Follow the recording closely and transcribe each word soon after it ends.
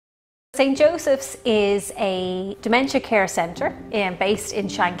St Joseph's is a dementia care centre based in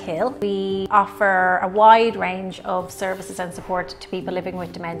Shankill. We offer a wide range of services and support to people living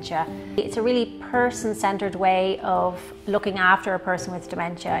with dementia. It's a really person-centred way of looking after a person with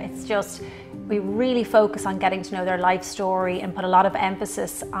dementia. It's just, we really focus on getting to know their life story and put a lot of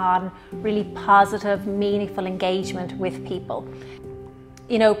emphasis on really positive, meaningful engagement with people.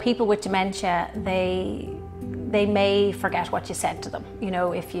 You know, people with dementia, they may forget what you said to them, you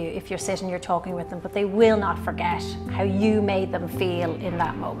know, if you're sitting, you're talking with them, but they will not forget how you made them feel in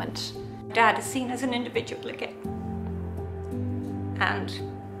that moment. Dad is seen as an individual again. And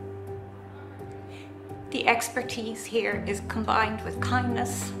the expertise here is combined with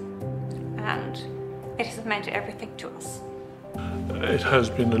kindness, and it has meant everything to us. It has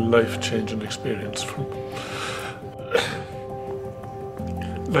been a life-changing experience for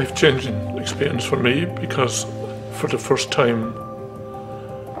me, because for the first time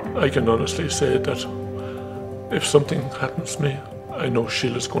I can honestly say that if something happens to me, I know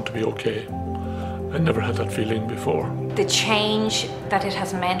Sheila's going to be okay. I never had that feeling before. The change that it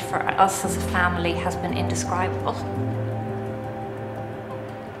has meant for us as a family has been indescribable.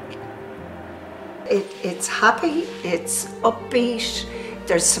 It's happy, it's upbeat,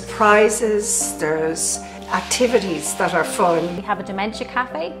 there's surprises, there's activities that are fun. We have a dementia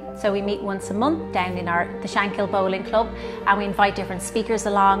cafe, so we meet once a month down in the Shankill Bowling Club, and we invite different speakers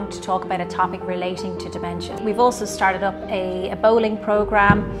along to talk about a topic relating to dementia. We've also started up a bowling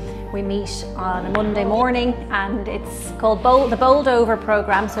programme. We meet on a Monday morning, and it's called the Bowled Over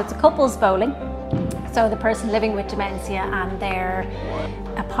programme, so it's a couples bowling. So the person living with dementia and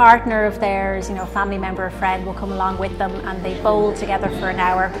a partner of theirs, you know, a family member or friend will come along with them, and they bowl together for an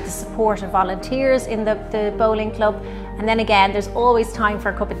hour with the support of volunteers in the bowling club. And then again, there's always time for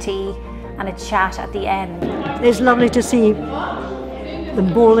a cup of tea and a chat at the end. It's lovely to see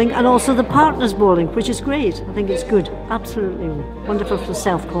them bowling and also the partners bowling, which is great. I think it's good, absolutely wonderful for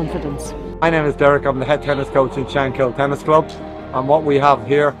self-confidence. My name is Derek, I'm the head tennis coach in Shankill Tennis Club, and what we have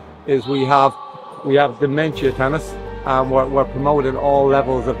here is we have dementia tennis, and we're promoting all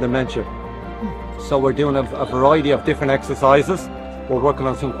levels of dementia. So we're doing a variety of different exercises. We're working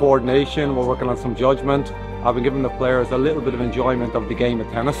on some coordination, we're working on some judgment. I've been giving the players a little bit of enjoyment of the game of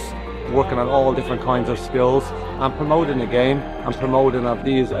tennis, working on all different kinds of skills and promoting the game and promoting of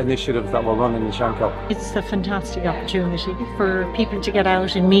these initiatives that we're running in Shankill. It's a fantastic opportunity for people to get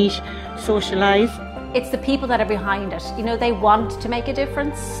out and meet, socialise. It's the people that are behind it. You know, they want to make a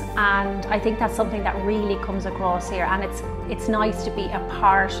difference, and I think that's something that really comes across here, and it's nice to be a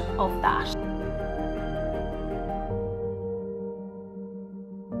part of that.